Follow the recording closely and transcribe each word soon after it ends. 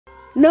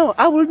No,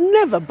 I will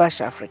never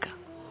bash Africa.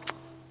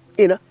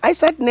 You know, I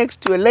sat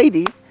next to a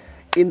lady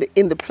in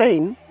the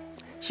plane.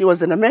 She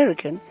was an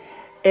American,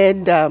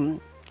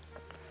 and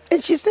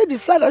she said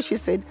it flat out. She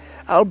said,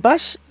 "I'll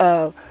bash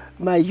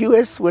my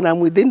U.S. when I'm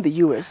within the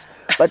U.S.,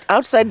 but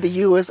outside the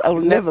U.S., I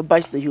will never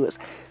bash the U.S."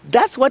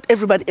 That's what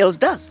everybody else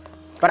does.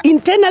 But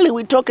internally,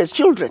 we talk as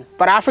children.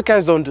 But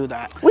Africans don't do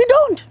that. We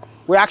don't.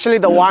 We're actually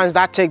the ones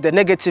that take the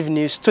negative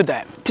news to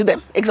them. To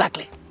them,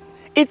 exactly.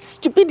 It's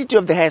stupidity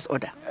of the highest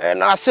order.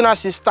 And as soon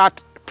as you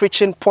start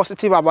preaching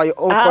positive about your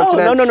own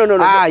continent,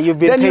 no. You've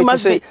been paid to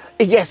say...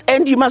 Yes,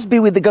 and you must be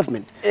with the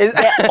government.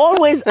 They're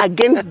always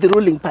against the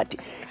ruling party.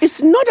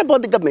 It's not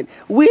about the government.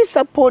 We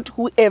support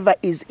whoever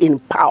is in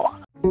power.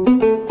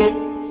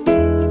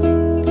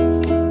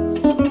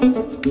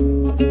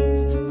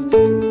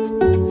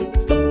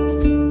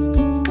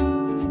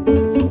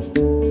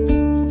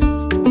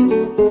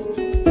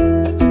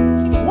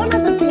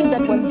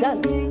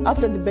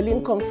 After the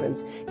Berlin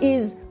Conference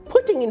is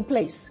putting in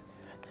place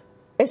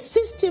a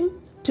system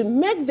to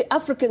make the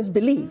Africans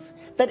believe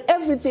that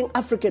everything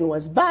African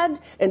was bad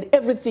and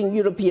everything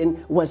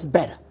European was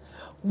better.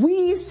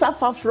 We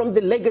suffer from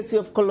the legacy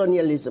of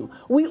colonialism.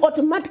 We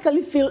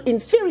automatically feel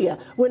inferior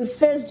when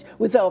faced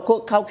with our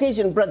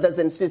Caucasian brothers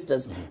and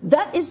sisters.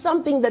 That is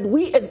something that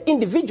we as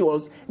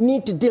individuals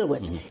need to deal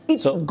with.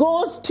 It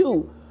goes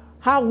to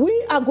how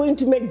we are going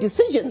to make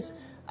decisions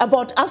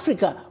about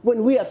Africa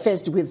when we are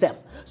faced with them.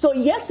 So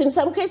yes, in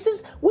some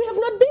cases, we have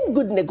not been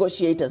good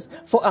negotiators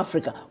for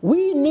Africa.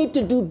 We need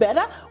to do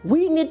better.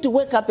 We need to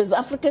wake up as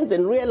Africans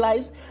and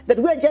realize that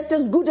we're just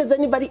as good as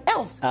anybody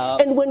else.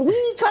 And when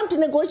we come to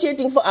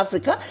negotiating for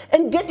Africa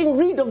and getting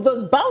rid of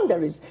those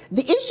boundaries,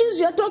 the issues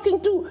you're talking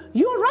to,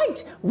 you're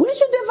right. We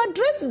should have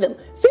addressed them.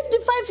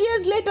 55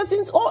 years later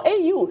since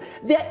OAU,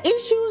 there are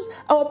issues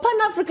our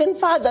Pan-African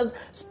fathers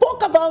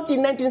spoke about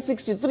in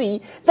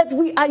 1963 that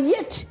we are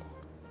yet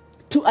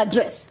to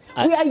address.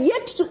 We are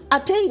yet to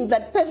attain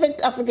that perfect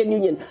African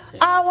Union.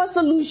 Our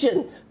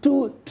solution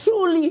to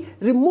truly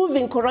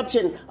removing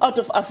corruption out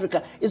of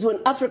Africa is when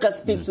Africa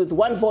speaks with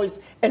one voice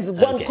as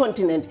one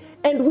continent,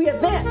 and we are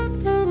there.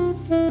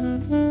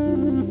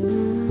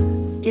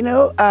 You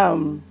know,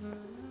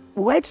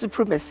 white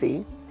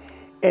supremacy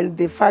and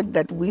the fact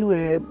that we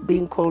were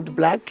being called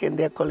black and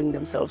they're calling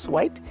themselves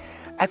white,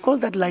 I call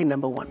that lie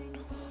number one.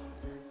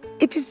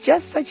 It is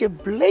just such a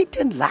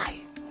blatant lie.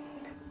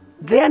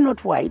 They are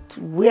not white,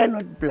 we are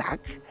not black,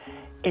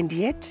 and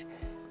yet,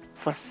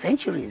 for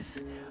centuries,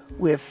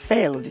 we have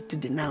failed to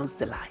denounce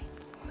the lie.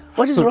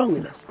 What is wrong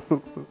with us?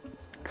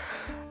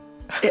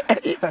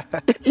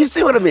 You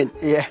see what I mean?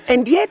 Yeah.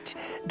 And yet,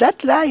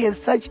 that lie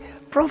has such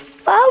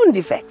profound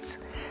effects,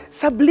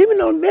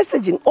 subliminal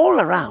messaging all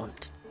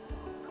around.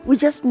 We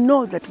just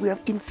know that we are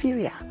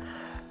inferior.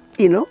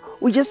 You know,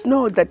 we just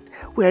know that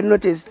we are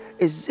not as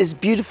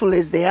beautiful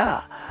as they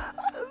are.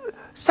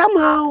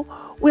 Somehow,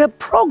 we are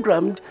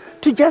programmed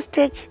to just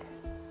take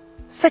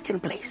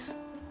second place.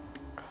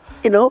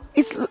 You know,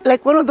 it's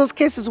like one of those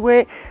cases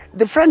where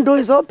the front door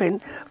is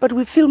open, but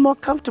we feel more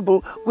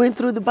comfortable going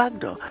through the back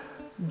door.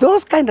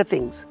 Those kind of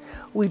things,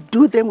 we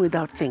do them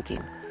without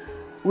thinking.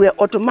 We are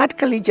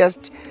automatically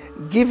just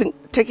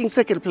taking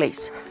second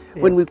place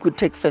when we could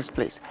take first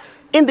place.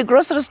 In the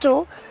grocery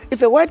store,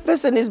 if a white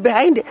person is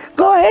behind it,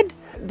 go ahead.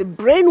 The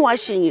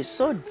brainwashing is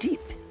so deep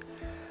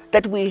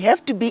that we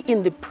have to be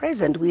in the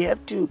present. We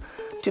have to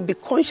be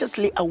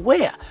consciously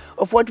aware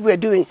of what we're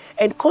doing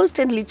and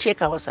constantly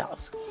check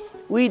ourselves.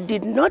 We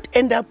did not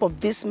end up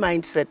of this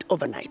mindset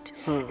overnight.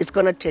 It's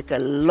going to take a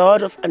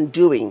lot of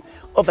undoing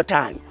over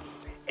time.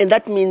 And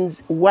that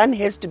means one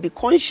has to be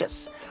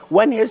conscious.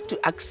 One has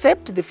to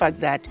accept the fact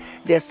that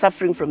they're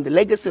suffering from the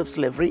legacy of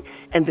slavery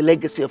and the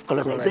legacy of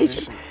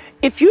colonization.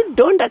 If you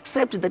don't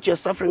accept that you're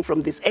suffering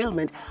from this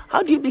ailment,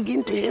 how do you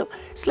begin to heal?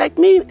 It's like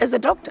me as a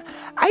doctor.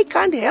 I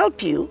can't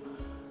help you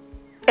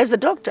as a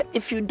doctor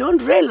if you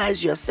don't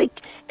realize you're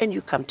sick and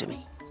you come to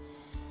me.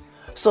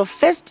 So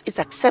first, it's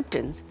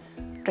acceptance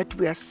that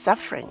we are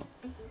suffering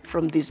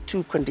from these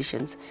two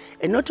conditions.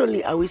 And not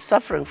only are we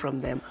suffering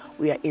from them,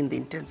 we are in the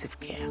intensive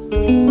care.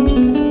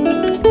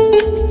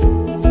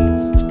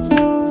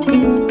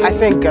 I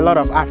think a lot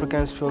of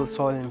Africans feel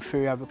so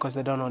inferior because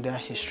they don't know their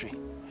history.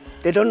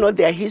 They don't know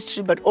their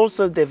history, but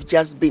also they've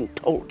just been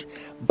told.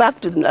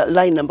 Back to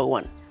line number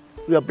one,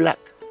 you're black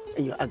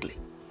and you're ugly.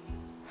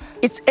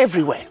 It's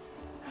everywhere.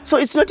 So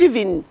it's not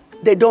even,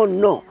 they don't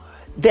know.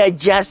 They're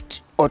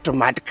just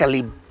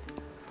automatically,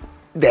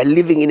 they're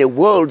living in a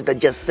world that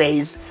just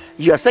says,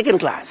 you're second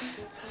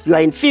class, you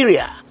are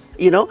inferior,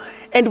 you know?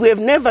 And we have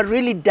never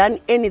really done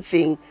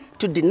anything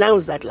to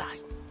denounce that lie.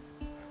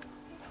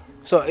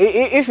 So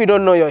if you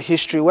don't know your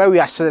history, where we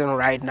are sitting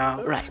right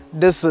now,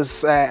 this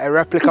is a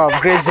replica of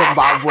Great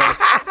Zimbabwe.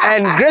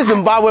 And Great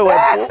Zimbabwe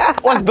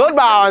was built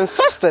by our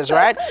ancestors,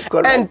 right?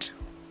 Correct. And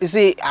you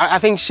see, I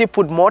think she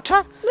put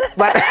mortar,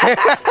 but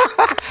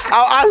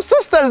our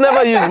ancestors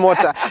never used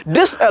mortar.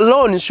 This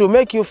alone should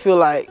make you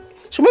feel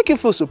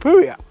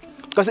superior.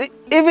 Because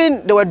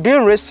even they were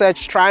doing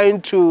research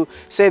trying to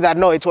say that,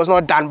 no, it was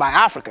not done by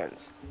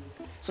Africans.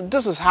 So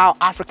this is how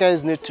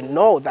Africans need to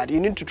know that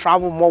you need to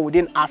travel more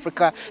within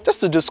Africa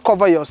just to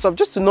discover yourself,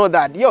 just to know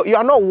that you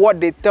are not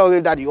what they tell you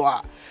that you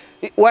are.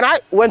 When I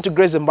went to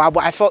Great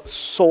Zimbabwe, I felt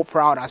so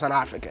proud as an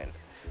African.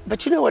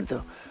 But you know what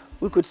though?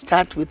 We could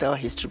start with our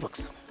history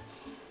books.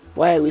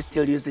 Why are we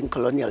still using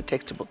colonial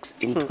textbooks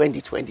in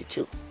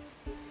 2022?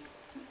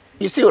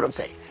 You see what I'm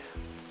saying?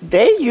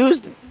 They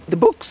used the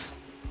books,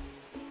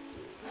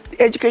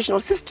 the educational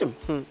system,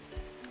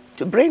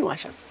 to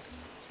brainwash us.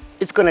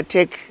 It's going to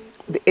take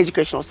the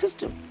educational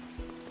system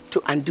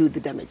to undo the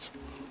damage.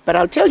 But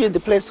I'll tell you, the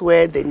place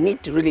where they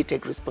need to really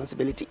take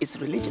responsibility is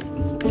religion.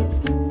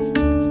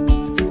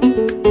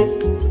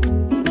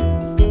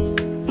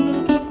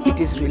 It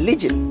is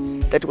religion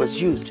that was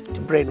used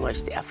to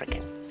brainwash the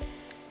African.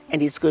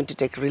 And it's going to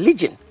take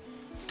religion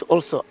to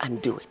also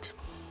undo it.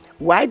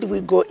 Why do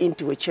we go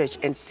into a church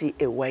and see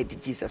a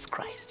white Jesus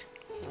Christ?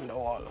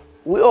 No.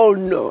 We all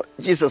know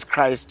Jesus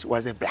Christ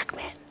was a black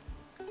man.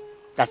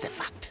 That's a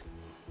fact.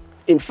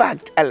 In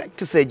fact, I like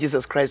to say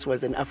Jesus Christ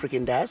was an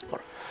African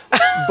diaspora.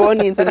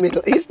 Born in the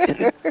Middle East,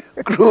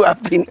 grew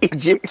up in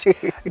Egypt.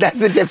 That's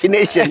the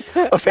definition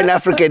of an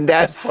African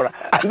diaspora.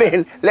 I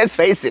mean, let's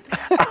face it.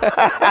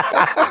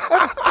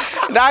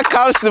 That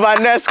comes to my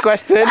next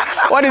question.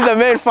 What is the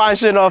main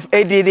function of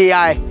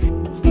ADDI?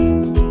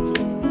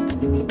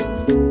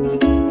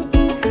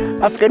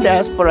 African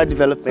Diaspora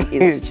Development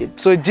Institute.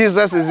 So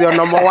Jesus is your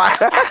number one.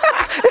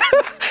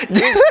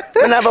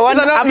 Number one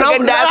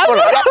African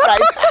diaspora. That's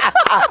right.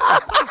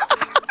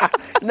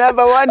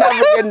 Number one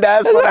African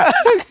diaspora.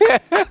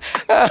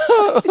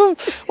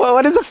 Well,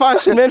 what is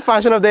the main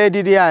function of the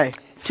ADDI?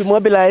 To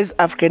mobilize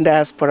African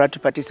diaspora to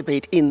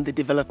participate in the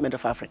development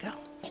of Africa.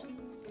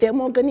 There are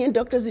more Ghanaian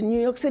doctors in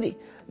New York City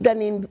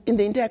than in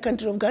the entire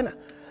country of Ghana.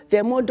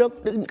 There are more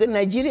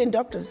Nigerian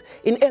doctors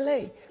in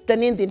LA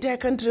than in the entire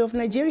country of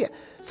Nigeria.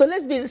 So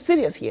let's be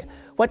serious here.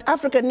 What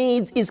Africa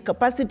needs is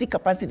capacity,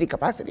 capacity,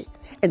 capacity.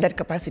 And that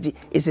capacity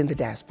is in the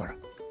diaspora.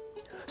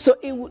 So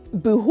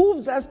it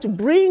behooves us to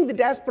bring the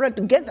diaspora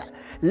together.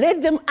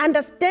 Let them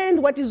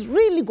understand what is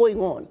really going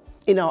on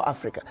in our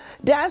Africa.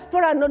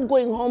 Diaspora are not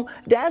going home.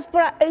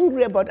 Diaspora are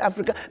angry about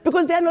Africa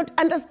because they are not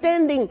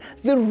understanding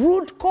the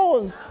root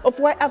cause of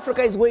why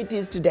Africa is where it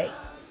is today.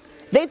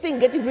 They think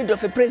getting rid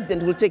of a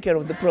president will take care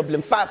of the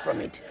problem. Far from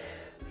it.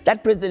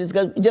 That president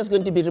is just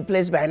going to be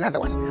replaced by another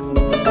one.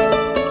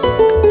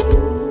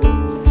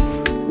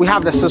 We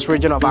have the 6th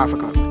region of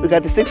Africa. We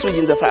got the 6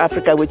 regions of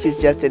Africa, which is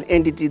just an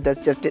entity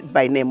that's just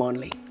by name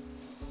only.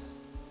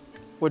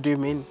 What do you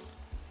mean?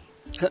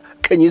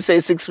 Can you say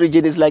 6th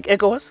region is like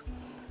ECOWAS?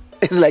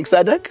 It's like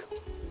SADC?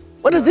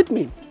 What does it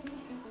mean?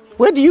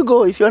 Where do you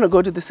go if you want to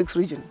go to the 6th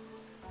region?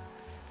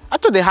 I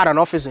thought they had an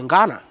office in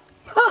Ghana.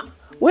 Huh?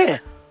 Where?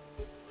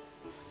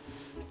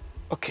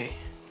 Okay,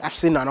 I've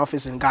seen an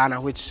office in Ghana,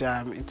 which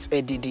it's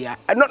ADDI.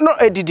 Not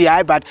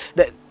ADDI, but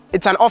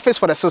it's an office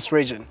for the 6th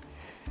region.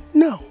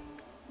 No.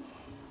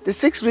 The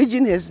 6th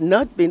region has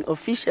not been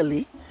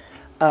officially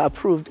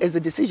approved as a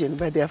decision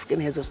by the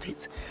African heads of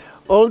states.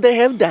 All they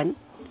have done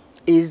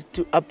is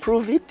to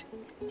approve it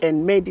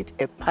and made it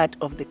a part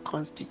of the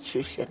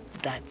constitution.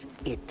 That's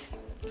it.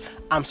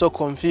 I'm so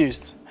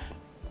confused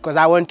because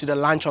I went to the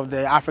launch of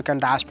the African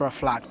diaspora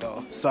flag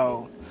though.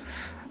 So,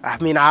 I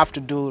mean, I have to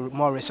do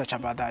more research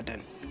about that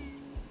then.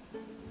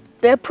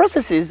 There are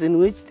processes in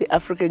which the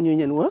African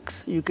Union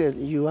works. You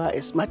are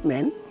a smart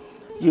man.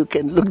 You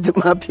can look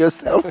them up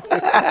yourself.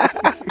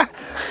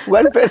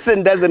 One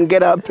person doesn't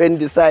get up and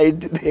decide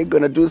they're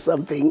going to do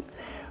something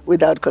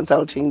without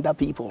consulting the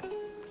people.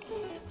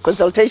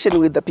 Consultation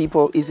with the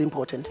people is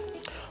important.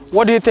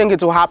 What do you think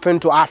it will happen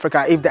to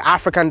Africa if the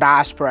African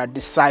diaspora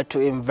decide to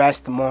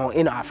invest more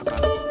in Africa?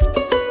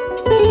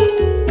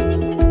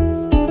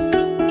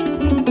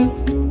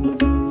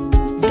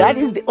 That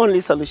is the only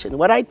solution.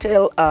 What I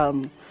tell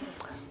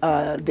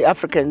the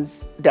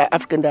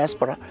African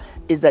diaspora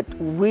is that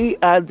we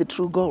are the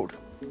true gold.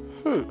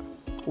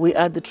 We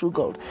are the true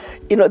gold.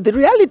 You know, the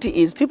reality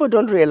is people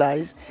don't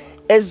realize,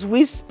 as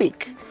we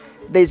speak,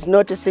 there's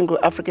not a single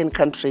African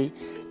country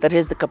that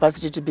has the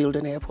capacity to build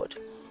an airport,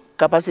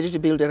 capacity to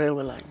build a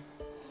railway line.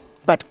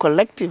 But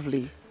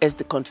collectively, as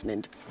the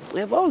continent,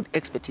 we have all the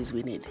expertise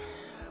we need.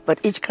 But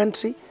each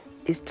country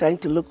is trying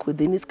to look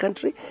within its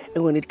country,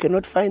 and when it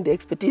cannot find the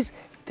expertise,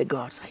 they go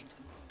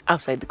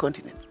outside the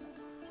continent,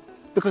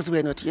 because we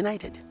are not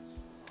united.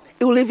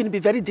 It will even be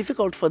very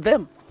difficult for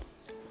them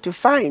to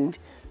find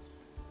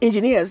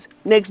engineers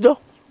next door,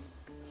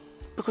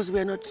 because we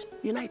are not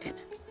united.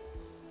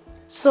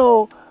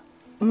 So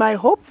my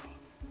hope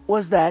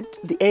was that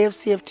the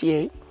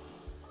AFCFTA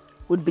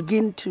would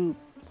begin to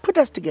put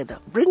us together,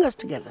 bring us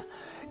together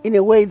in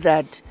a way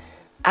that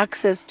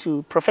access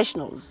to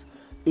professionals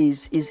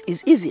is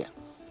easier.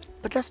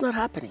 But that's not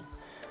happening.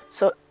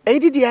 So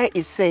ADDI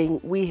is saying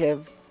we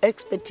have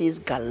expertise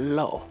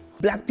galore.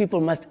 Black people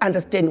must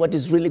understand what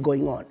is really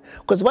going on.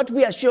 Because what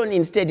we are shown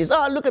instead is,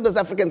 oh, look at those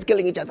Africans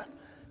killing each other.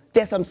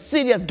 There are some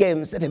serious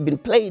games that have been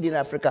played in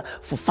Africa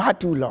for far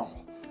too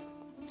long.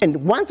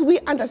 And once we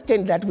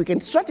understand that, we can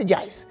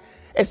strategize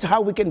as to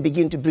how we can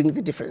begin to bring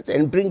the difference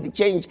and bring the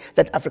change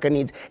that Africa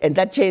needs. And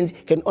that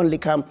change can only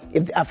come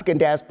if the African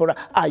diaspora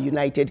are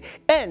united.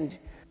 And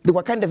the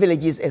Wakanda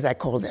villages, as I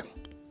call them,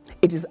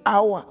 it is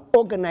our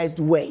organized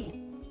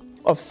way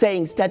of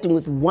saying, starting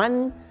with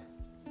one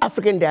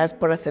African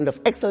diaspora center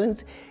of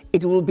excellence,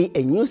 it will be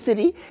a new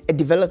city, a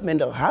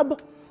developmental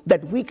hub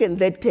that we can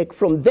then take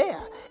from there.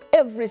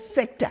 Every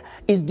sector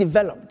is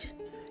developed.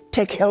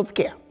 Take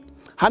healthcare.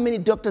 How many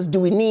doctors do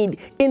we need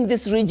in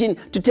this region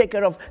to take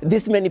care of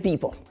this many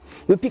people?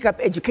 We pick up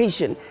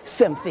education,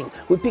 same thing.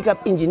 We pick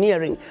up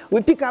engineering.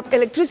 We pick up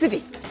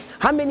electricity.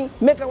 How many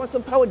megawatts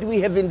of power do we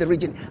have in the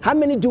region? How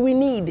many do we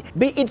need?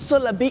 Be it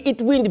solar, be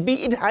it wind,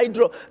 be it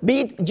hydro,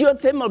 be it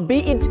geothermal, be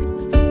it...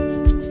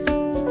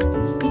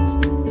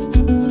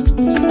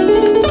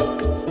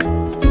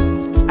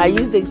 I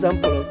use the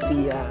example of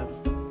the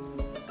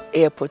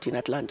airport in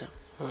Atlanta.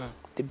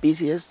 The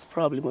busiest,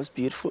 probably most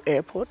beautiful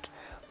airport,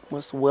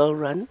 most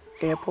well-run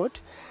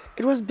airport.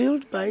 It was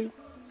built by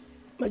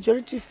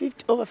majority,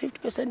 over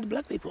 50%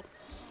 black people.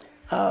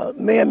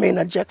 Mayor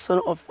Maynard Jackson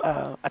of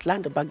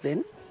Atlanta back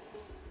then,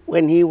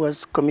 when he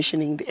was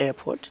commissioning the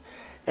airport,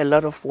 a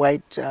lot of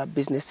white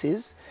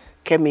businesses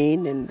came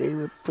in and they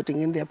were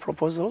putting in their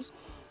proposals,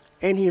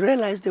 and he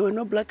realized there were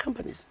no black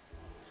companies.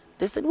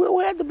 They said, well,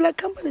 where are the black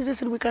companies? They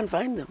said, we can't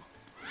find them.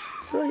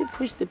 So he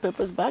pushed the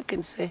papers back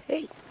and said,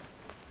 hey,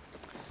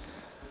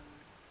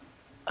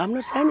 I'm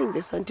not signing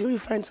this until you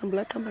find some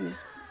black companies.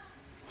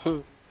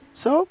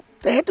 So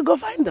they had to go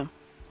find them.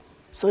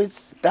 So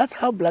that's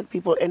how black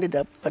people ended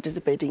up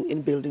participating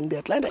in building the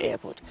Atlanta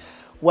airport.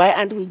 Why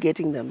aren't we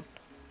getting them?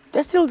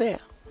 They're still there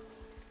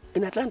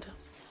in Atlanta.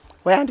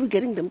 Why aren't we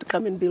getting them to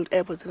come and build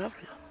airports in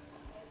Africa?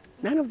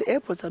 None of the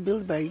airports are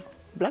built by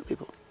black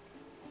people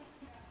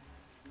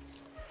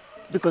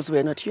because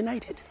we're not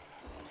united.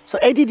 So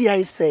ADDI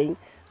is saying,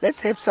 let's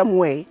have some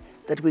way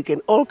that we can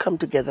all come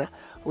together,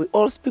 we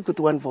all speak with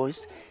one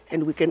voice,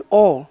 and we can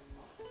all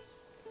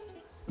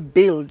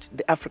build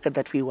the Africa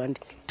that we want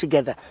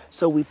together,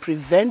 so we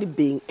prevent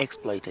being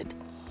exploited.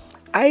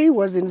 I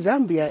was in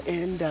Zambia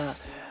and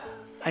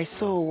I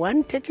saw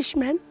one Turkish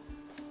man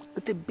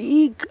with a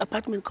big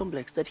apartment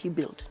complex that he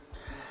built.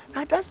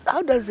 Now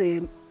how does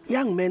a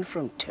young man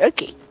from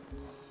Turkey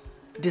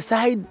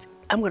decide,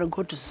 I'm going to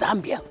go to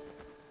Zambia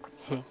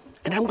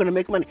and I'm going to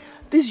make money?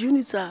 These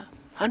units are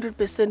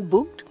 100%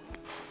 booked.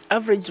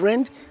 Average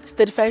rent is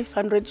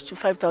 $3,500 to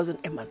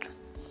 $5,000 a month.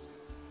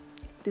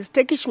 This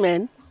Turkish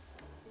man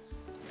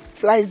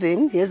flies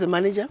in, he has a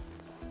manager,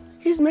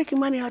 he's making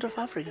money out of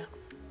Africa.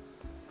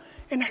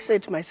 And I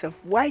said to myself,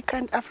 why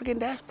can't African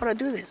diaspora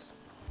do this?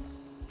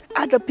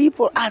 Other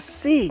people are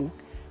seeing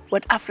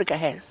what Africa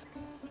has,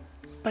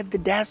 but the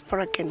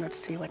diaspora cannot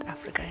see what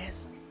Africa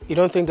has. You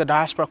don't think the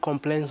diaspora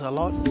complains a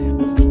lot?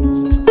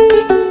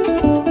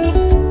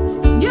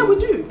 Yeah, we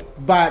do.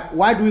 But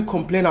why do we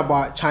complain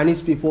about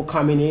Chinese people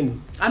coming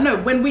in? I know,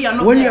 when we are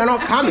not When there. you are not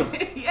coming.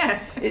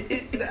 Yeah.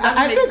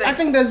 I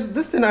think there's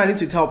this thing I need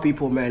to tell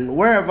people, man.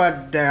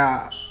 Wherever there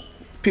are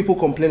people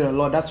complaining a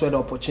lot, that's where the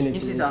opportunity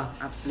is.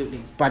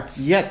 Absolutely. But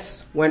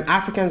yet, when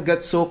Africans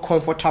get so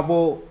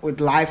comfortable with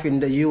life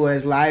in the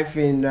US, life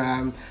in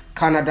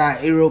Canada,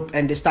 Europe,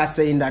 and they start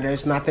saying that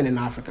there's nothing in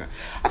Africa,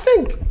 I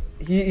think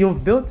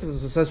you've built a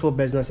successful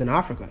business in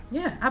Africa.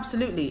 Yeah,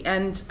 absolutely.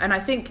 And I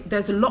think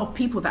there's a lot of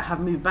people that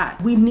have moved back.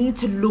 We need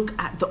to look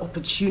at the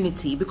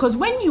opportunity, because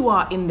when you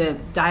are in the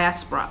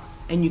diaspora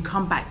and you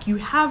come back,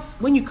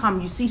 when you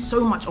come, you see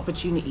so much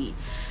opportunity.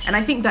 And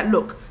I think that,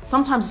 look,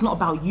 sometimes it's not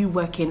about you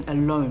working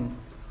alone.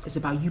 It's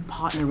about you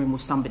partnering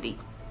with somebody,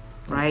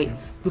 right? Okay.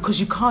 Because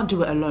you can't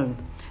do it alone.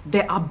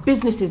 There are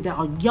businesses, there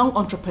are young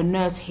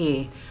entrepreneurs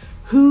here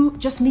who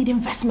just need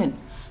investment,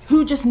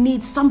 who just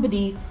need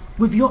somebody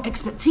with your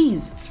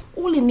expertise.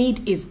 All you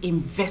need is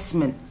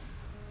investment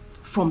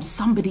from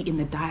somebody in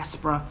the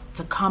diaspora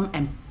to come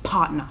and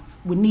partner.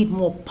 We need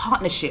more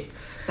partnership.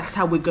 That's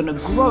how we're gonna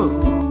grow.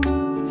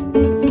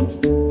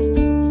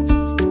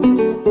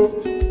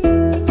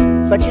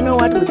 But you know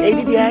what, with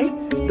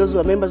ADDI, those who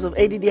are members of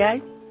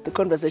ADDI, the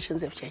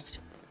conversations have changed.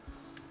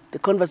 The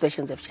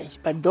conversations have changed.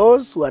 But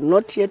those who are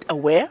not yet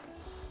aware,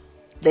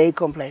 they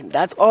complain.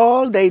 That's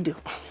all they do.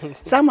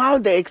 Somehow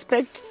they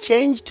expect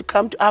change to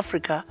come to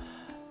Africa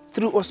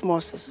through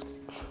osmosis.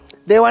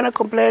 They want to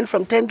complain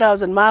from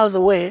 10,000 miles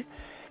away,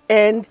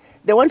 and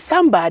they want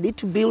somebody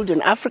to build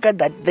an Africa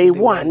that they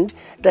want,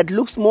 that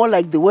looks more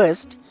like the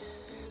West,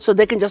 so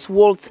they can just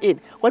waltz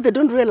in. What they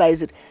don't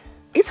realize is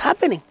it's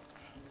happening.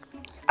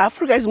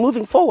 Africa is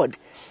moving forward,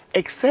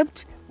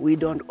 except we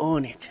don't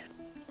own it.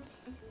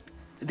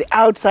 The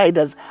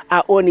outsiders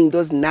are owning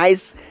those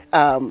nice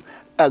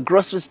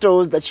grocery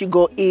stores that you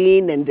go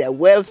in and they're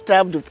well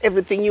staffed with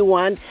everything you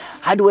want,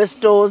 hardware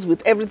stores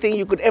with everything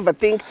you could ever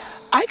think.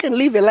 I can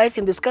live a life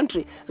in this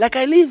country like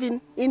I live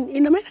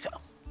in America,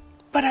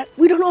 but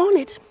we don't own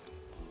it.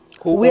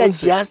 Who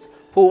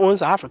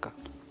owns Africa?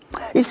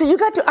 You see, you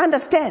got to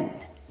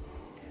understand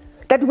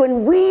that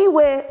when we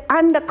were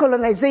under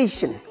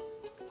colonization,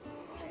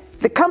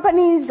 the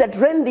companies that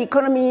ran the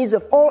economies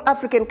of all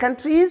African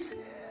countries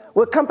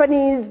were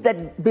companies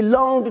that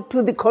belonged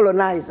to the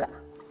colonizer.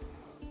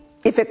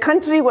 If a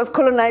country was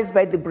colonized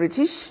by the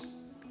British,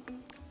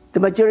 the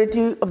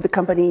majority of the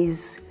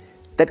companies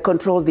that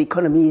controlled the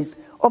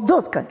economies of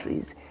those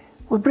countries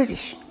were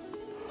British.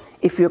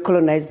 If you were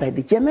colonized by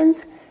the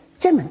Germans,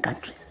 German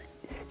companies.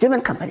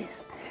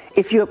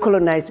 If you were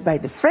colonized by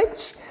the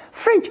French,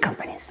 French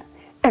companies,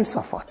 and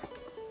so forth.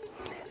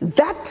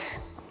 That,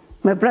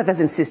 my brothers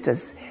and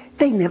sisters,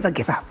 they never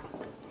gave up.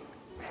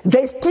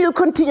 They still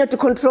continue to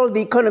control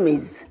the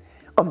economies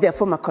of their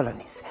former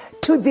colonies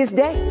to this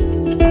day.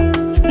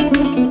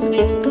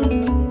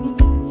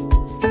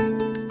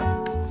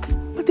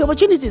 But the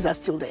opportunities are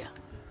still there.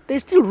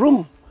 There's still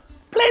room,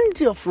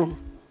 plenty of room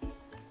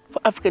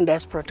for African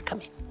diaspora to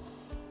come in.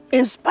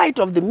 In spite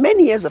of the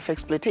many years of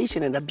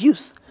exploitation and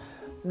abuse,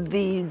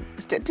 the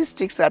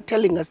statistics are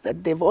telling us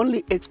that they've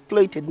only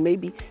exploited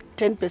maybe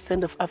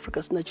 10% of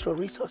Africa's natural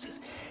resources.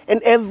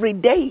 And every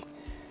day,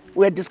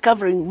 we're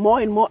discovering more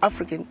and more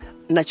African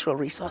natural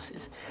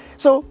resources.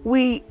 So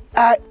we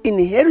are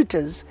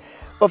inheritors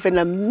of an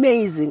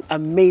amazing,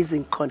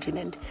 amazing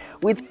continent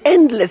with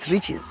endless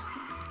riches.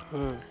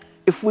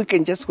 If we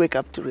can just wake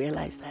up to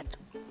realize that.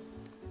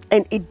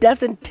 And it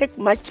doesn't take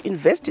much to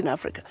invest in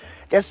Africa.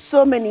 There's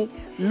so many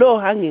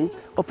low-hanging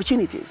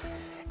opportunities.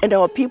 And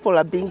our people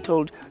are being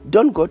told,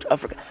 don't go to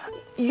Africa.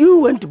 You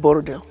went to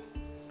Borodale.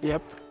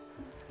 Yep.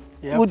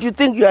 Would you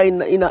think you are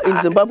in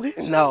Zimbabwe?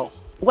 No.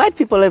 White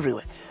people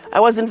everywhere. I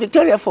was in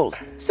Victoria Falls,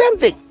 same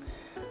thing.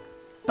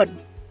 But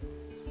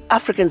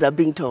Africans are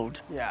being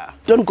told,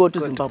 don't go to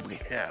Zimbabwe.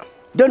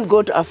 Don't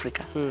go to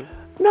Africa.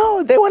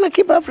 No, they want to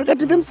keep Africa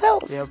to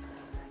themselves.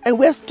 And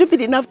we're stupid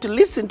enough to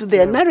listen to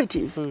their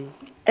narrative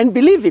and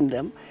believe in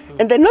them.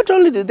 And then not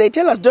only do they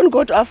tell us, don't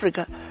go to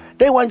Africa,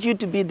 they want you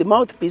to be the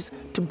mouthpiece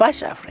to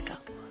bash Africa.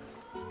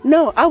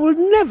 No, I will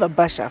never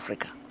bash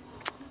Africa.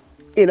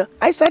 You know,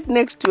 I sat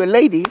next to a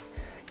lady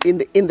in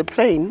the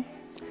plane.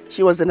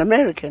 She was an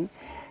American.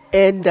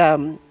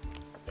 And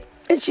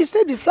she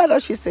said it flat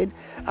out. She said,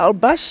 I'll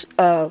bash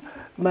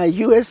my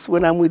US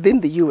when I'm within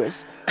the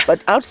US,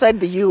 but outside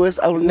the US,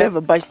 I will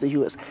never bash the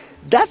US.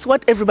 That's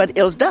what everybody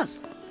else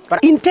does.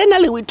 But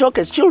internally, we talk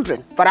as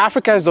children. But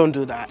Africans don't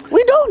do that.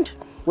 We don't.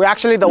 We're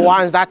actually the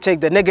ones that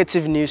take the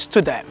negative news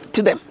to them.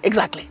 To them,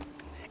 exactly.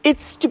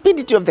 It's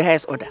stupidity of the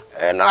highest order.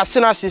 And as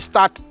soon as you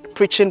start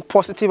preaching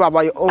positive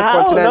about your own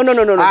continent,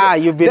 no.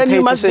 You've been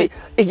paid to say.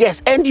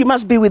 Yes, and you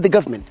must be with the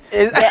government.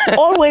 They're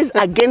always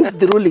against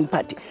the ruling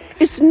party.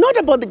 It's not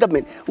about the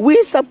government.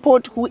 We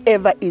support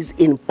whoever is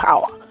in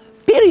power,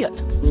 period.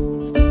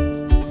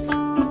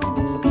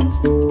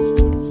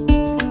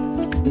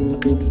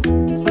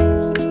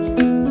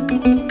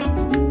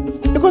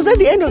 Because at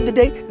the end of the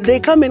day, they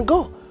come and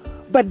go.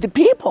 But the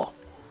people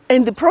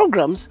and the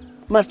programs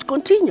must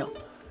continue.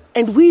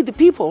 And we, the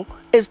people,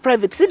 as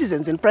private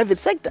citizens and private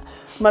sector,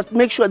 must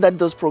make sure that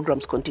those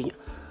programs continue.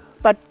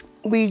 But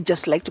we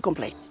just like to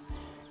complain.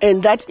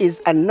 And that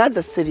is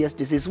another serious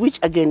disease, which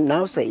again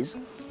now says,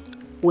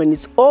 when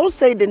it's all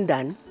said and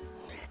done,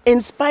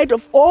 in spite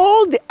of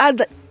all the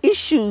other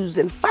issues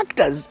and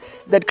factors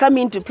that come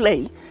into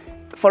play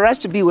for us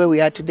to be where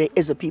we are today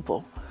as a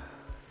people,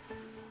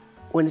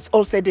 when it's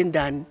all said and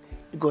done,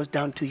 it goes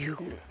down to you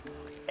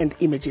and the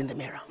image in the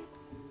mirror.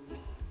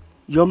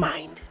 Your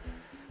mind.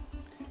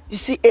 You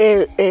see,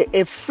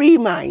 a free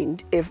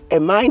mind, a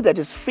mind that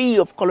is free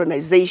of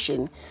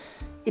colonization,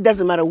 it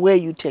doesn't matter where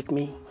you take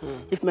me.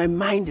 If my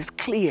mind is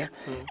clear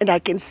and I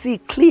can see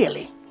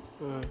clearly,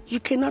 you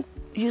cannot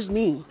use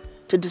me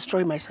to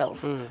destroy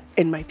myself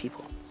and my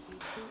people.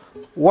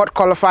 What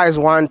qualifies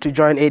one to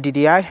join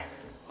ADDI?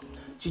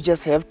 You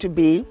just have to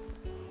be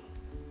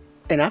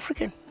an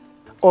African.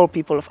 All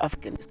people of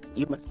African descent.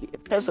 You must be a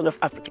person of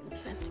African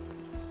descent.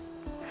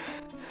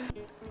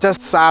 Just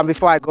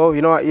before I go,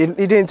 you know, you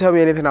didn't tell me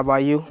anything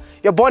about you.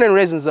 You're born and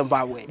raised in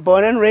Zimbabwe.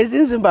 Born and raised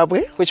in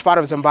Zimbabwe. Which part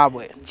of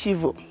Zimbabwe?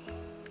 Chivu.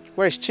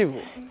 Where is Chivu?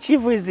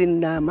 Chivu is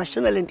in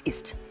Mashonaland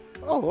East.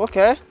 Oh,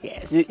 okay.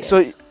 Yes, yes.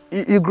 So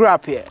you grew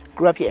up here?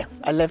 Grew up here.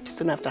 I left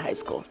soon after high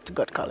school to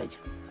go to college.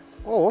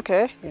 Oh,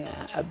 okay. Yeah,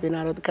 I've been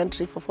out of the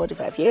country for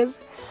 45 years.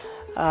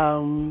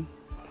 Married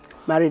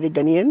a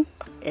Ghanaian,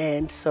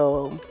 and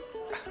so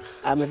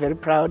I'm a very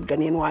proud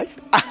Ghanaian wife.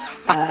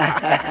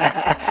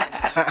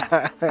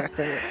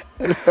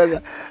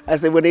 I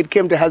said, when it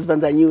came to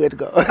husbands, I knew where to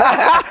go.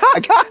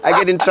 I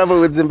get in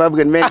trouble with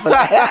Zimbabwean men for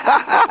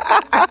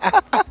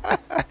that.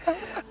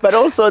 But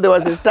also there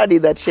was a study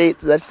that said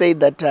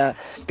that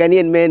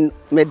Ghanaian men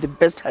made the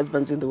best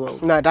husbands in the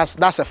world. No,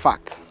 that's a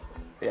fact.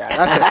 Yeah,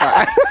 that's a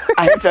fact.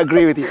 I have to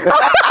agree with you.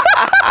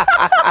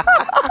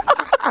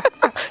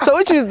 So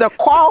which is the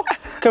core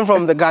came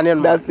from the Ghanaian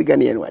one? That's the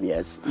Ghanaian one,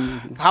 yes.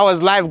 How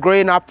was life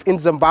growing up in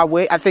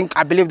Zimbabwe? I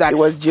believe that it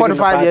was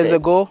 45 years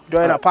ago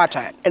during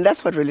apartheid. And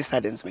that's what really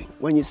saddens me.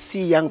 When you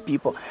see young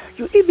people,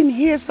 you even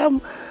hear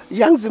some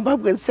young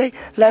Zimbabweans say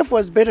life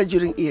was better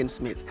during Ian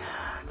Smith.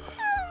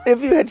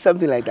 Have you heard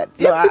something like that?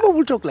 Yeah, people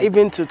will talk like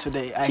even that. to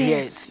today, I hear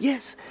it.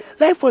 Yes,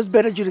 life was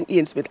better during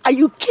Ian Smith. Are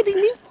you kidding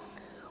me?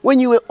 When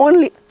you were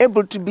only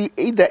able to be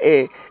either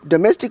a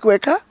domestic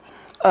worker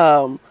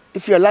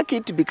if you're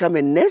lucky to become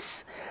a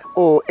nurse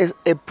or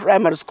a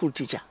primary school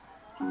teacher.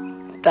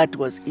 That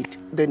was it.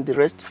 Then the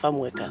rest, farm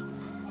worker.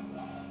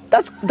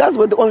 That's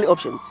were the only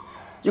options.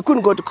 You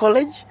couldn't go to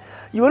college.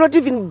 You were not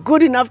even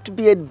good enough to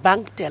be a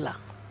bank teller.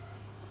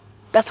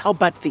 That's how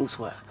bad things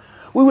were.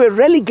 We were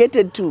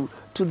relegated to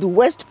the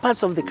west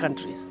parts of the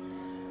countries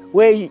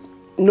where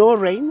no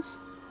rains.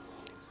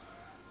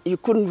 You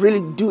couldn't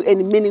really do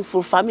any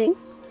meaningful farming.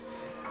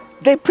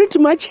 They pretty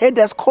much had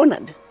us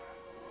cornered.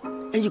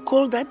 And you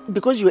call that,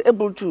 because you were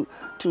able to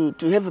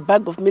have a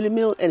bag of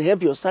meal and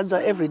have your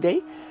sadza every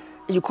day,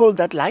 you call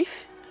that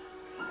life?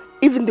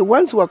 Even the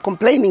ones who are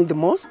complaining the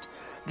most,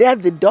 they are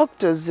the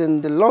doctors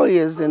and the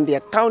lawyers and the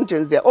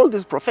accountants, they're all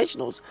these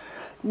professionals.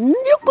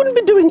 You couldn't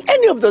be doing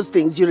any of those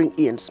things during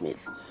Ian Smith.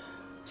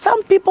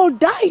 Some people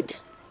died.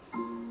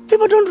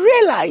 People don't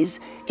realize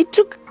it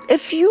took a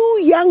few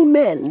young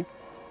men,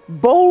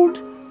 bold,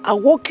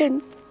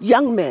 awoken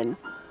young men,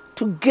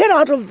 to get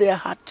out of their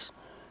hut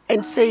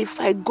and say, if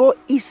I go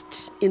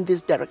east in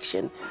this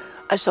direction,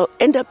 I shall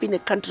end up in a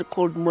country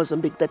called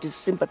Mozambique that is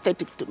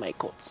sympathetic to my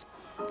cause.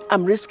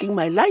 I'm risking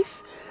my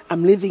life,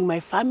 I'm leaving my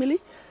family,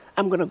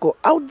 I'm going to go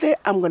out there,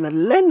 I'm going to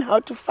learn how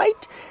to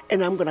fight,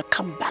 and I'm going to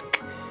come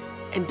back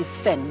and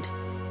defend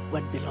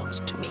what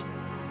belongs to me.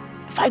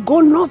 If I go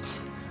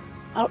north,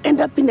 I'll end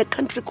up in a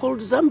country called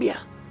Zambia,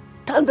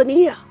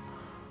 Tanzania.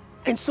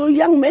 And so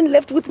young men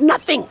left with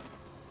nothing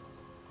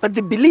but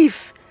the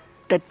belief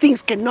that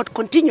things cannot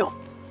continue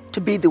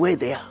to be the way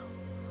they are.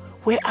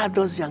 Where are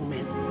those young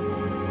men?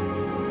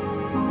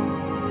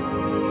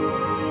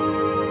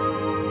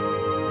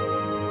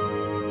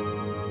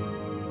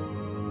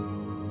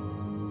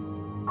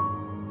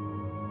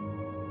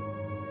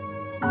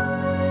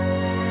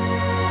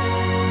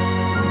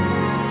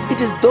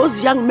 It is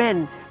those young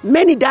men,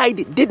 many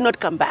died, did not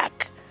come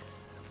back,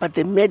 but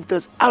they made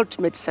those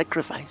ultimate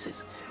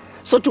sacrifices.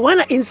 So to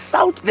want to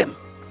insult them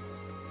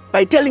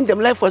by telling them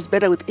life was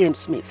better with Ian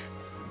Smith,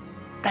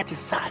 that is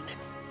sad.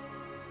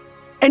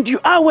 And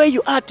you are where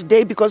you are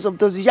today because of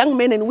those young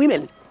men and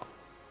women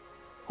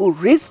who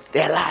risked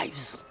their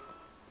lives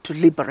to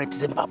liberate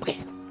Zimbabwe.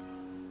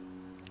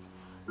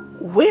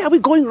 Where are we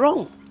going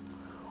wrong?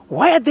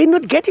 Why are they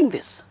not getting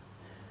this?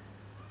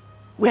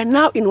 We are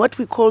now in what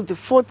we call the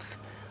fourth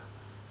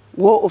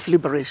war of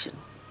liberation.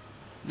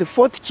 The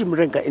fourth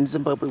Chimrenga in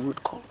Zimbabwe we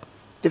would call.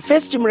 The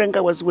first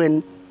Chimrenga was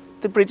when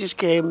the British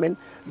came and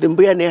the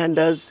Mbuya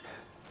Nehanda's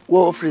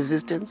war of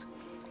resistance.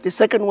 The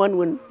second one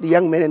when the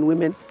young men and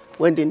women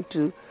went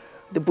into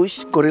the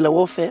bush, guerrilla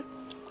warfare.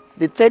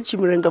 The third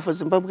Chimrenga for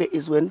Zimbabwe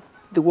is when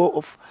the war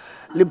of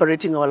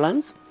liberating our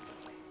lands.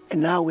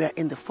 And now we are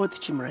in the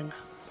fourth Chimrenga,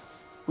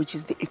 which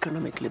is the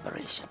economic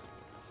liberation.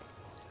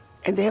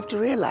 And they have to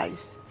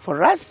realize,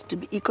 for us to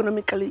be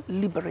economically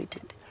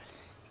liberated,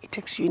 it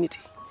takes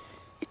unity,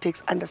 it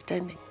takes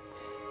understanding.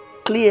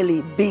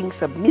 Clearly, being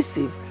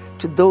submissive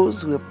to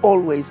those who have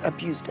always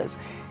abused us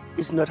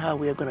is not how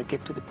we are going to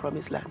get to the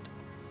promised land.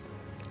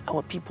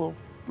 Our people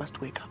must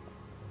wake up.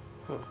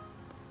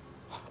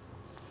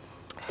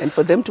 And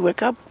for them to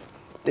wake up,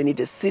 they need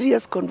a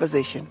serious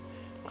conversation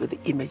with the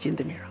image in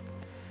the mirror.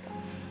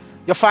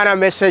 Your final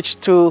message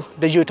to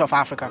the youth of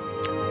Africa.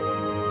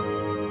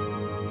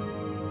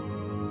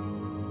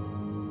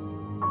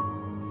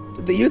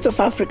 To the youth of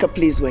Africa,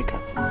 please wake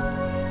up.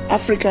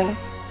 Africa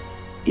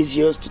is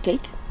yours to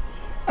take.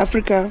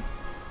 Africa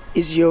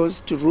is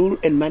yours to rule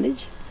and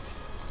manage.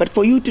 But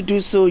for you to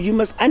do so, you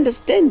must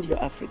understand your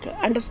Africa,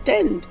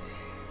 understand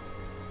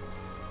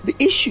the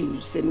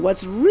issues and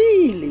what's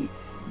really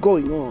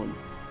going on.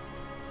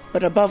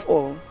 But above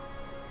all,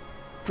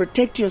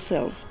 protect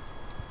yourself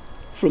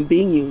from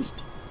being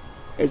used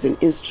as an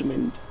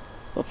instrument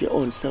of your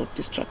own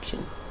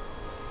self-destruction.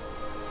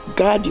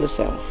 Guard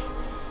yourself,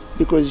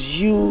 because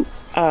you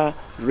are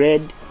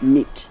red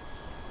meat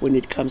when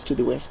it comes to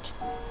the West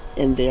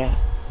and their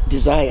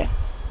desire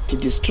to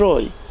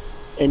destroy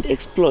and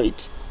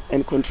exploit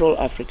and control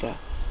Africa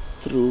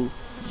through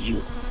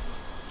you.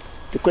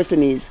 The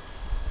question is,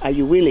 are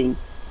you willing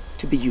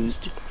to be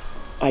used?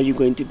 Are you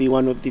going to be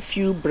one of the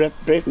few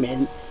brave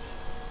men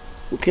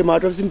who came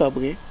out of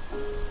Zimbabwe,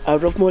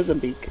 out of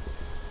Mozambique,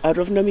 out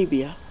of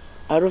Namibia,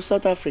 out of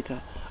South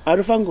Africa, out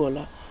of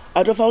Angola,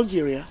 out of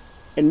Algeria,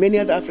 and many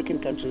other African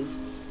countries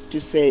to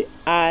say,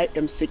 I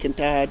am sick and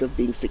tired of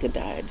being sick and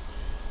tired.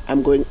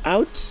 I'm going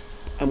out,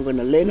 I'm going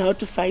to learn how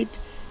to fight,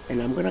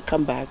 and I'm going to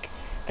come back,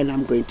 and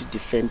I'm going to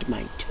defend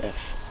my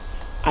turf.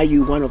 Are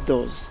you one of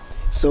those?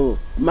 So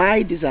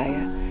my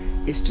desire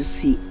is to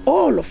see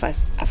all of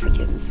us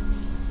Africans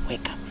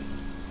wake up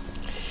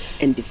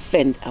and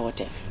defend our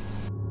turf.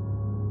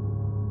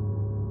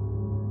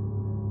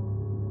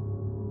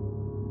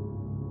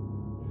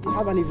 We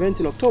have an event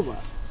in October.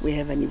 We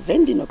have an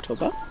event in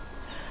October.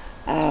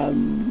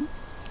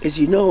 As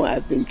you know,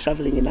 I've been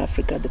traveling in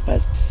Africa the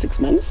past 6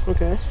 months.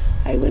 Okay.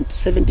 I went to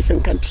 7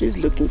 different countries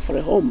looking for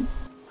a home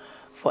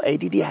for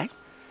ADDI.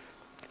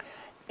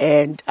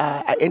 And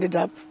I ended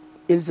up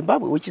in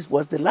Zimbabwe, which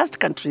was the last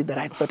country that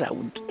I thought I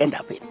would end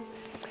up in.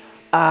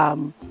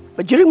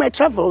 But during my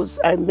travels,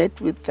 I met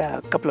with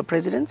a couple of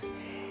presidents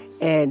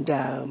and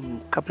a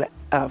couple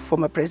of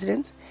former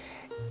presidents.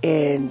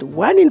 And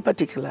one in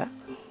particular,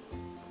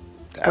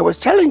 I was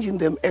challenging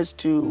them as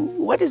to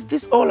what is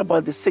this all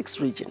about the sixth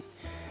region?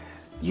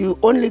 You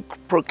only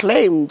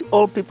proclaimed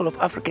all people of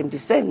African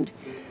descent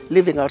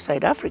living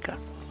outside Africa,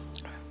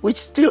 which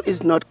still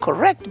is not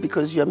correct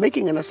because you're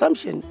making an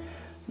assumption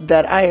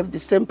that I have the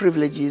same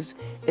privileges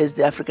as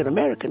the African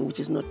American, which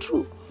is not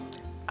true.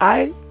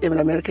 I am an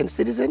American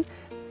citizen,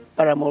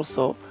 but I'm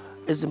also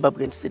a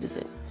Zimbabwean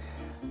citizen.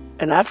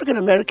 An African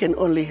American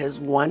only has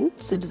one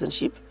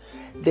citizenship.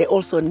 They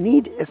also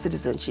need a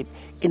citizenship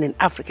in an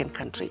African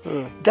country.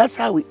 That's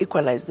how we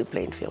equalize the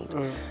playing field.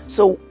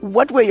 So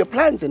what were your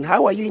plans and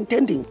how are you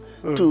intending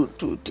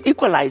to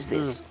equalize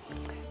this?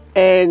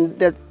 And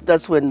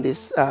that's when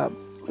this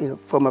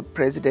former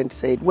president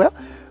said, well,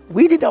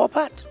 we did our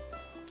part.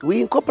 We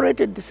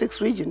incorporated the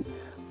sixth region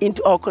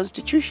into our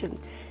constitution.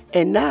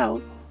 And now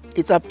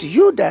it's up to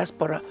you,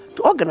 diaspora,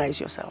 to organize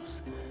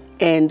yourselves.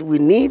 And we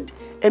need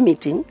a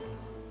meeting,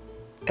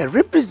 a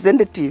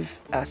representative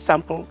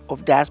sample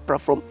of diaspora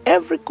from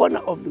every corner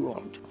of the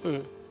world.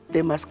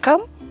 They must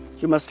come.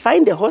 You must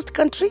find a host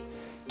country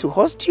to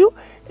host you,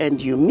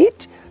 and you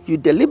meet, you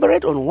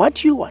deliberate on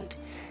what you want.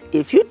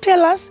 If you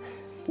tell us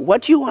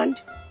what you want,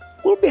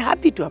 we'll be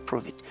happy to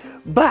approve it.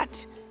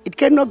 But it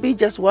cannot be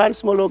just one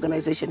small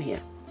organization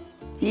here.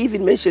 He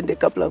even mentioned a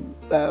couple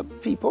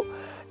of people,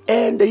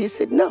 and he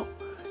said, no,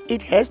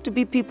 it has to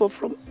be people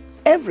from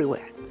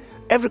everywhere,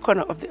 every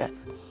corner of the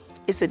earth.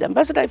 He said,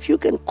 Ambassador, if you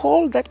can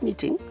call that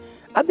meeting,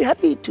 I'll be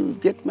happy to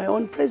get my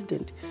own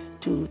president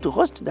to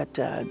host that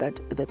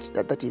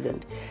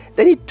event.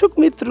 Then he took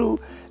me through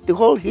the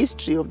whole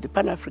history of the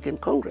Pan-African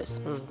Congress,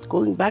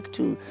 going back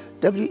to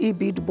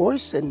W.E.B. Du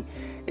Bois and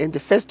the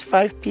first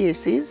 5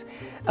 PACs,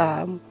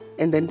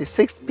 and then the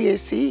 6th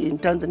PAC in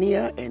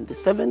Tanzania, and the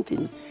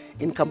 7th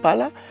in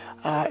Kampala,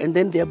 and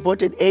then the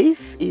aborted 8th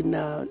in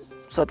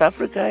South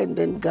Africa, and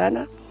then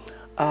Ghana.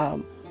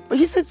 But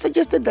he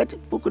suggested that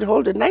we could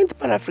hold a 9th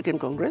Pan-African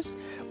Congress,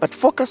 but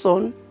focus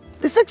on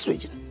the 6th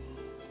region,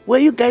 where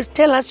you guys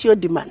tell us your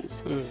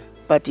demands.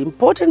 But the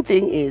important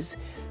thing is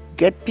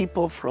get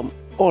people from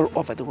all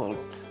over the world.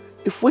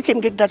 If we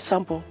can get that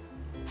sample,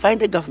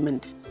 find a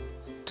government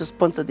to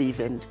sponsor the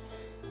event.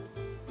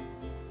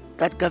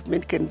 That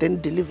government can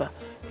then deliver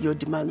your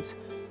demands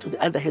to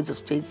the other heads of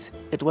states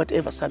at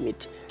whatever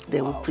summit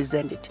they will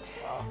present it.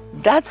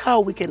 That's how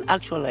we can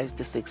actualize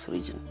the 6th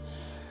region.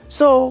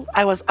 So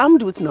I was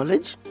armed with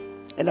knowledge,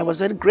 and I was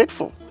very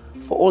grateful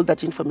for all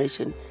that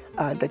information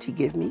that he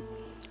gave me.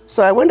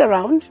 So I went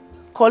around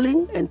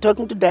calling and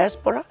talking to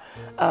diaspora,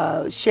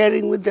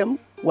 sharing with them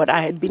what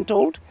I had been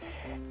told,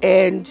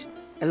 and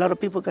a lot of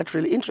people got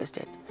really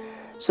interested.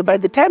 So by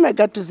the time I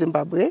got to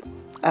Zimbabwe,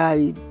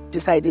 I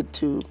decided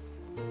to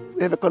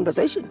have a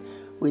conversation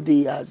with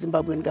the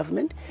Zimbabwean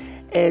government,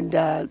 and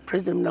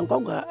President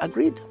Mnangagwa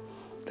agreed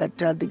that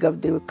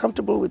they were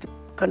comfortable with the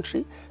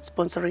country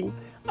sponsoring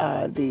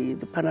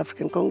the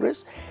Pan-African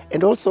Congress.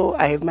 And also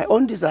I have my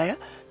own desire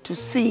to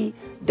see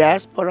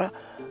diaspora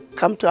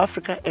come to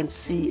Africa and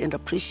see and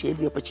appreciate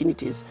the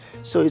opportunities.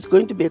 So it's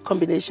going to be a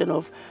combination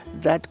of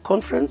that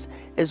conference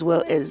as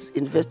well as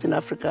Invest in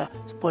Africa,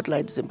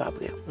 Spotlight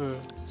Zimbabwe.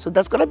 So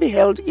that's going to be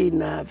held in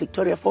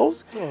Victoria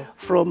Falls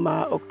from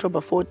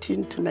October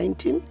 14 to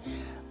 19.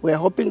 We're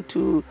hoping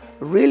to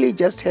really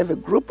just have a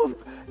group of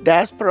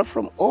diaspora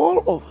from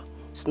all over.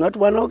 It's not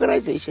one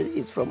organization,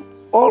 it's from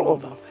all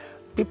over.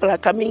 People are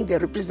coming, they're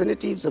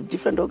representatives of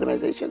different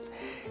organizations,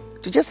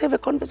 to just have a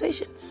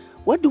conversation.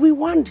 What do we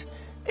want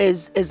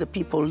as a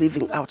people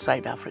living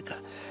outside Africa?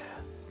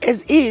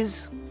 As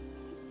is,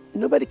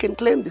 nobody can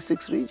claim the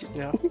 6th region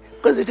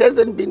because it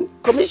hasn't been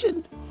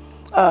commissioned.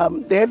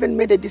 They haven't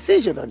made a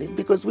decision on it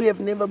because we have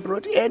never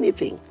brought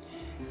anything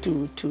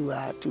to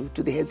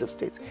the heads of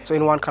states. So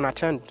anyone can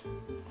attend?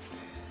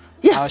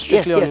 Yes,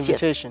 strictly on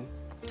invitation.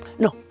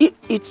 No,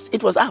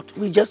 it was out.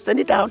 We just sent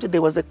it out.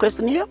 There was a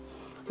questionnaire.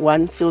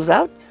 One fills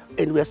out,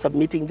 and we are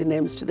submitting the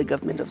names to the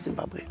government of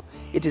Zimbabwe.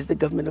 It is the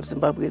government of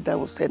Zimbabwe that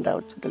will send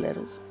out the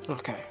letters.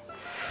 Okay.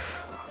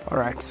 All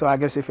right. So I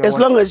guess if you're as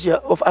long as you're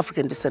of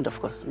African descent, of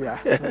course.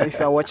 Yeah. So if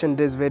you're watching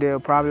this video,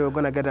 probably we're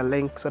gonna get a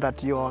link so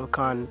that you all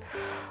can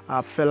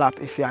fill up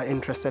if you are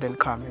interested in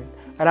coming.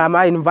 And am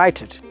I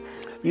invited?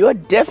 You are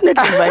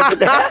definitely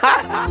invited.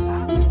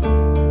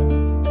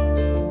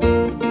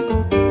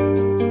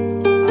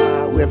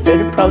 We're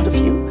very proud of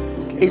you,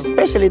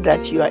 especially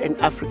that you are an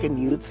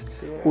African youth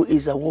who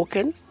is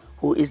awoken,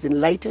 who is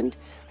enlightened,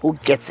 who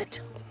gets it.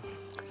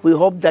 We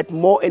hope that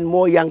more and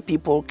more young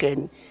people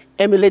can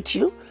emulate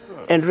you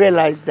and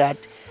realize that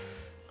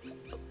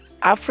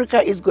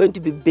Africa is going to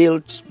be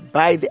built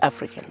by the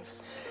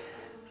Africans.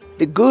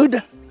 The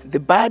good, the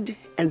bad,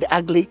 and the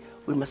ugly,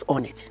 we must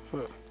own it.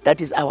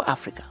 That is our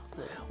Africa.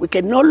 We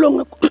can no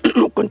longer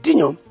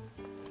continue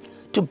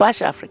to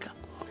bash Africa.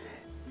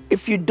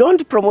 If you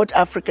don't promote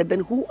Africa,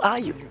 then who are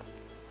you?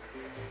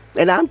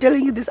 And I'm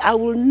telling you this, I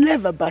will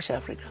never bash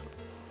Africa.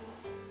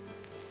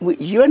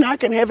 you and I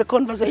can have a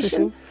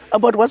conversation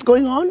about what's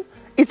going on.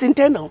 It's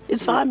internal,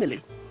 it's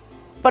family.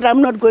 But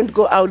I'm not going to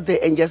go out there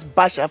and just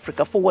bash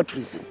Africa. For what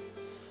reason?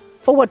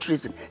 For what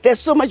reason? There's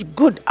so much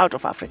good out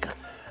of Africa.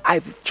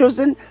 I've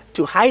chosen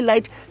to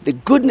highlight the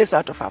goodness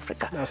out of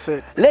Africa. That's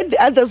it. Let the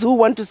others who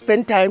want to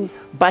spend time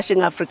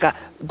bashing Africa,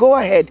 go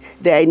ahead.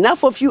 There are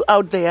enough of you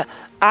out there.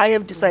 I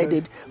have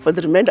decided for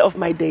the remainder of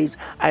my days,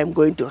 I am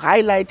going to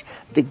highlight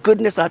the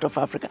goodness out of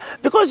Africa.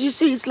 Because you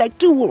see, it's like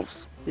two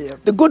wolves. Yeah.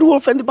 The good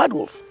wolf and the bad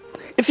wolf.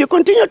 If you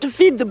continue to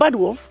feed the bad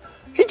wolf,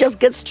 he just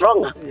gets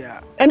stronger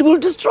and will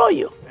destroy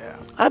you. Yeah.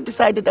 I've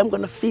decided I'm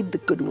going to feed the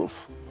good wolf.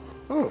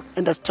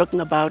 And that's talking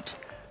about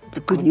the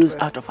good news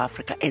out of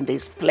Africa, and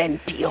there's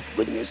plenty of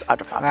good news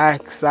out of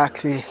Africa.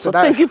 Exactly. So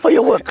thank you for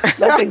your work.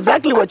 That's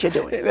exactly what you're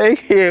doing.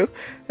 Thank you.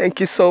 Thank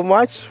you so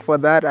much for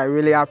that. I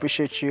really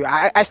appreciate you.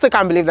 I still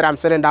can't believe that I'm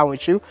sitting down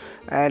with you,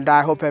 and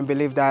I hope and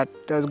believe that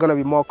there's going to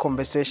be more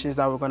conversations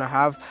that we're going to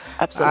have.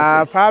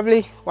 Absolutely.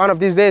 Probably one of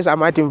these days I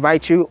might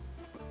invite you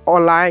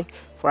online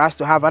for us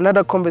to have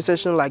another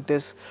conversation like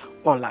this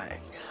online.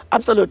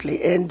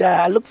 Absolutely. And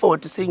I look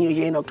forward to seeing you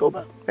here in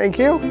October. Thank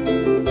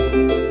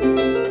you.